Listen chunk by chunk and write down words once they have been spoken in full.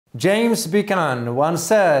James Buchanan once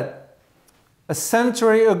said, "A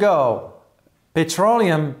century ago,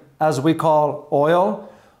 petroleum, as we call oil,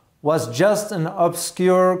 was just an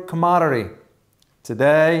obscure commodity.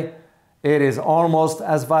 Today, it is almost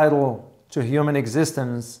as vital to human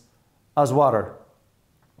existence as water."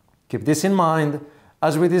 Keep this in mind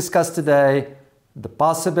as we discuss today the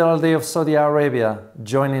possibility of Saudi Arabia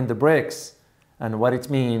joining the BRICS and what it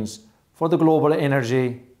means for the global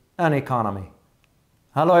energy and economy.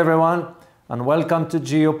 Hello everyone, and welcome to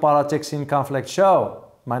Geopolitics in Conflict show.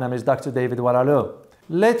 My name is Dr. David Waralu.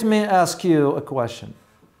 Let me ask you a question.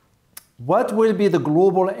 What will be the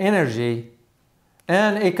global energy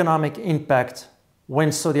and economic impact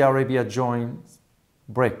when Saudi Arabia joins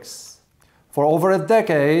BRICS? For over a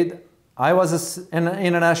decade, I was an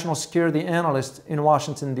international security analyst in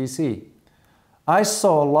Washington, D.C. I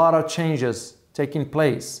saw a lot of changes taking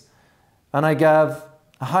place, and I gave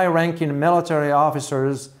high-ranking military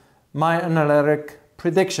officers my analytic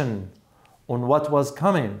prediction on what was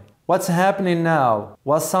coming. What's happening now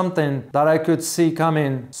was something that I could see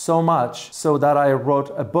coming so much so that I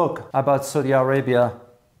wrote a book about Saudi Arabia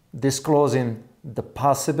disclosing the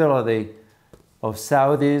possibility of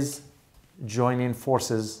Saudis joining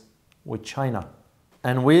forces with China.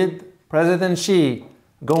 And with President Xi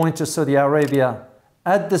going to Saudi Arabia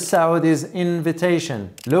at the Saudis'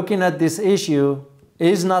 invitation, looking at this issue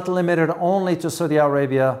is not limited only to Saudi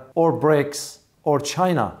Arabia or BRICS or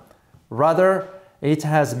China. Rather, it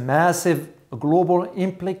has massive global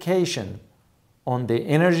implication on the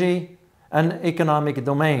energy and economic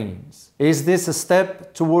domains. Is this a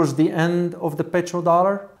step towards the end of the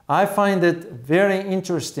petrodollar? I find it very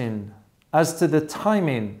interesting as to the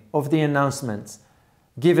timing of the announcements,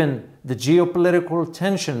 given the geopolitical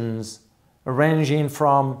tensions ranging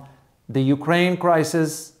from the Ukraine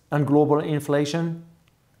crisis and global inflation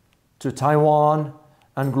to Taiwan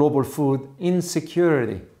and global food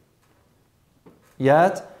insecurity.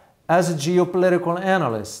 Yet, as a geopolitical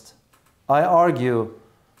analyst, I argue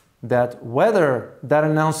that whether that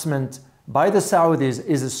announcement by the Saudis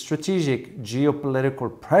is a strategic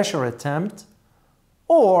geopolitical pressure attempt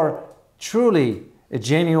or truly a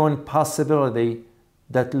genuine possibility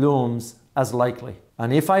that looms as likely.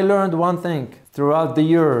 And if I learned one thing throughout the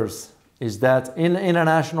years is that in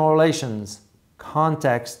international relations,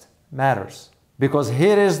 context matters. Because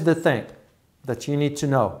here is the thing that you need to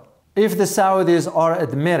know. If the Saudis are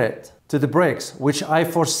admitted to the BRICS, which I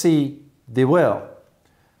foresee they will,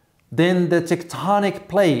 then the tectonic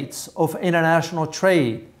plates of international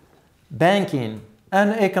trade, banking,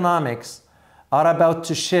 and economics are about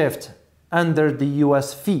to shift under the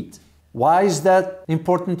US feet. Why is that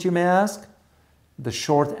important, you may ask? The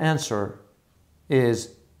short answer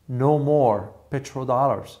is no more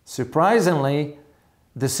petrodollars. Surprisingly,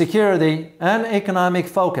 the security and economic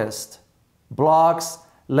focused blocs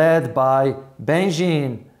led by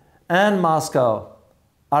Beijing and Moscow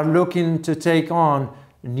are looking to take on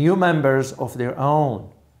new members of their own,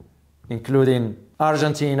 including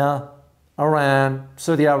Argentina, Iran,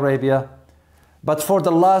 Saudi Arabia. But for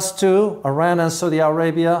the last two, Iran and Saudi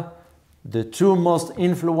Arabia, the two most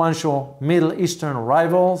influential Middle Eastern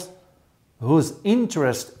rivals, whose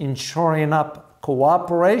interest in shoring up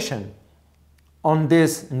cooperation on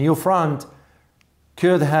this new front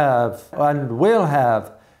could have and will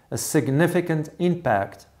have a significant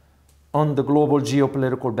impact on the global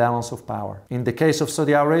geopolitical balance of power. In the case of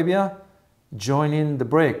Saudi Arabia, joining the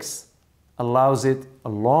BRICS allows it,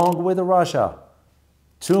 along with Russia,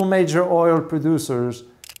 two major oil producers,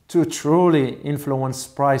 to truly influence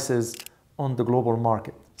prices on the global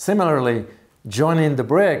market. Similarly, joining the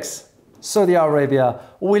BRICS, Saudi Arabia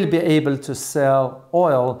will be able to sell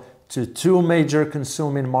oil to two major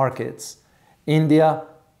consuming markets, India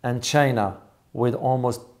and China, with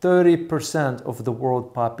almost 30% of the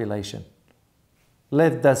world population.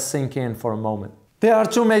 Let that sink in for a moment. There are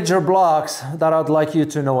two major blocks that I'd like you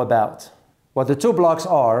to know about. What the two blocks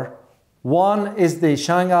are: one is the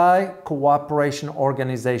Shanghai Cooperation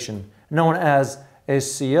Organization, known as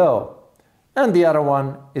SCO, and the other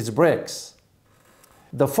one is BRICS.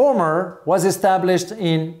 The former was established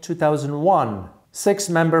in 2001,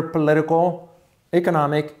 six-member political,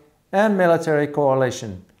 economic, and military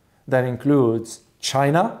coalition that includes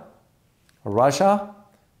China, Russia,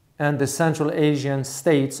 and the Central Asian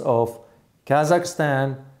states of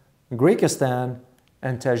Kazakhstan, Kyrgyzstan,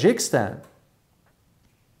 and Tajikistan.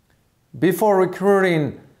 Before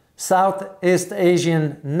recruiting Southeast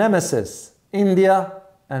Asian nemesis, India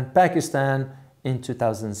and Pakistan, in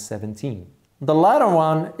 2017. The latter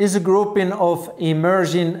one is a grouping of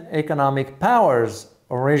emerging economic powers,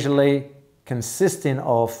 originally consisting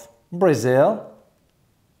of Brazil,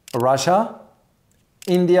 Russia,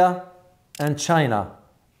 India, and China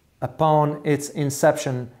upon its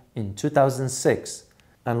inception in 2006,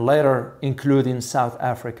 and later including South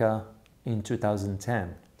Africa in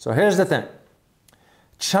 2010. So here's the thing.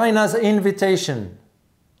 China's invitation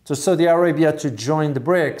to Saudi Arabia to join the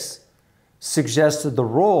BRICS suggests the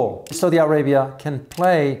role Saudi Arabia can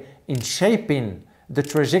play in shaping the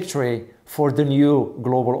trajectory for the new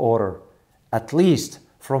global order, at least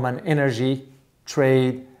from an energy,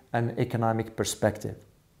 trade, and economic perspective.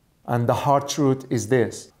 And the hard truth is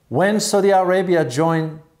this. When Saudi Arabia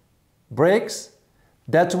joined BRICS,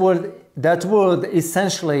 that would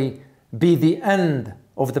essentially be the end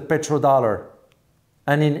of the petrodollar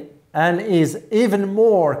and is even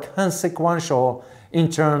more consequential in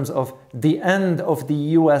terms of the end of the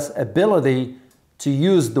US ability to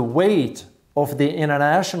use the weight of the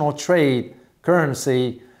international trade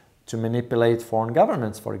currency to manipulate foreign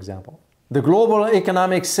governments, for example. The global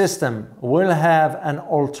economic system will have an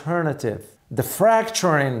alternative. The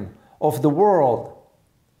fracturing of the world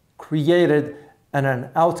created an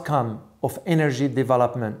outcome of energy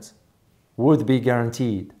development would be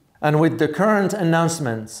guaranteed. And with the current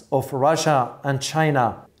announcements of Russia and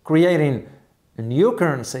China creating a new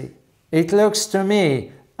currency, it looks to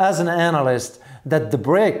me as an analyst that the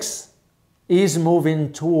BRICS is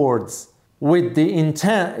moving forward with the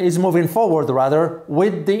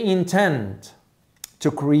intent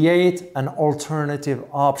to create an alternative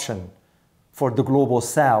option for the global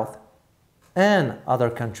South and other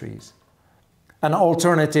countries. An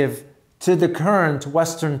alternative to the current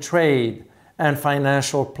Western trade and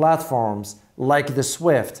financial platforms like the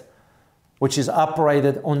SWIFT, which is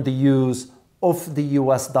operated on the use of the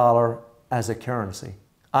US dollar as a currency.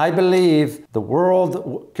 I believe the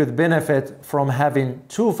world could benefit from having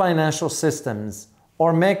two financial systems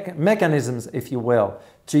or mechanisms, if you will,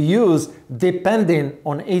 to use depending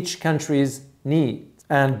on each country's needs.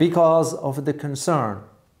 And because of the concern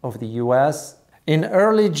of the US, in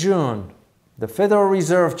early June, the Federal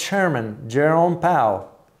Reserve Chairman, Jerome Powell,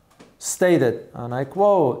 stated, and I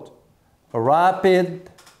quote, "Rapid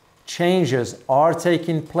changes are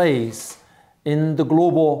taking place in the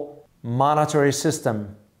global monetary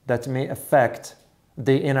system that may affect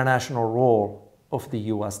the international role of the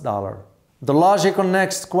US dollar." The logical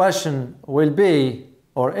next question will be,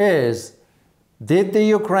 or is, did the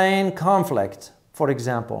Ukraine conflict, for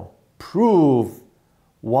example, prove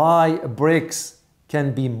why BRICS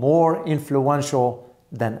can be more influential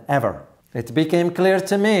than ever? It became clear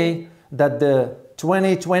to me that the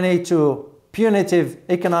 2022 punitive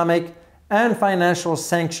economic and financial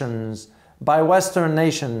sanctions by Western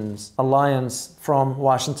nations alliance from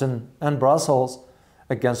Washington and Brussels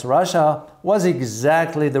against Russia was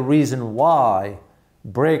exactly the reason why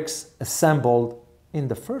BRICS assembled in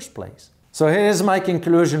the first place. So here is my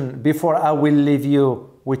conclusion before I will leave you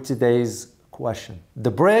with today's question.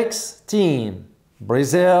 The BRICS team,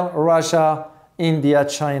 Brazil, Russia, India,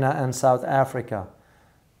 China, and South Africa,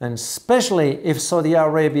 and especially if Saudi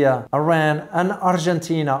Arabia, Iran, and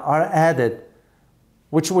Argentina are added,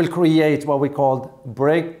 which will create what we call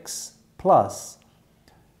BRICS Plus.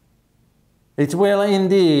 It will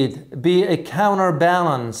indeed be a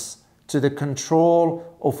counterbalance to the control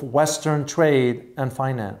of Western trade and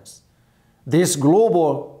finance. This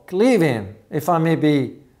global cleaving, if I may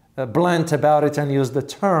be blunt about it and use the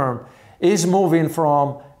term, is moving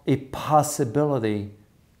from a possibility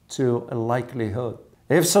to a likelihood.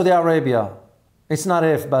 If Saudi Arabia, it's not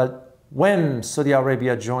if, but when Saudi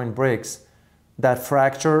Arabia joined BRICS, that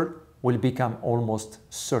fracture will become almost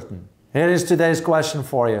certain. Here is today's question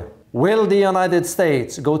for you. Will the United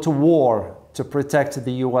States go to war to protect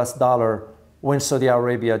the US dollar when Saudi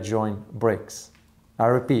Arabia join BRICS? I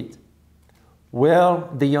repeat, will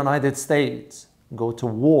the United States go to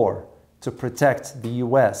war to protect the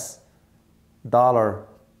US dollar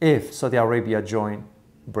if Saudi Arabia join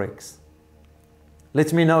BRICS?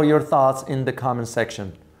 Let me know your thoughts in the comment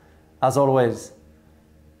section. As always,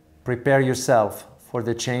 prepare yourself for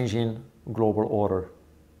the changing global order.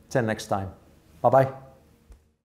 Till next time. Bye-bye.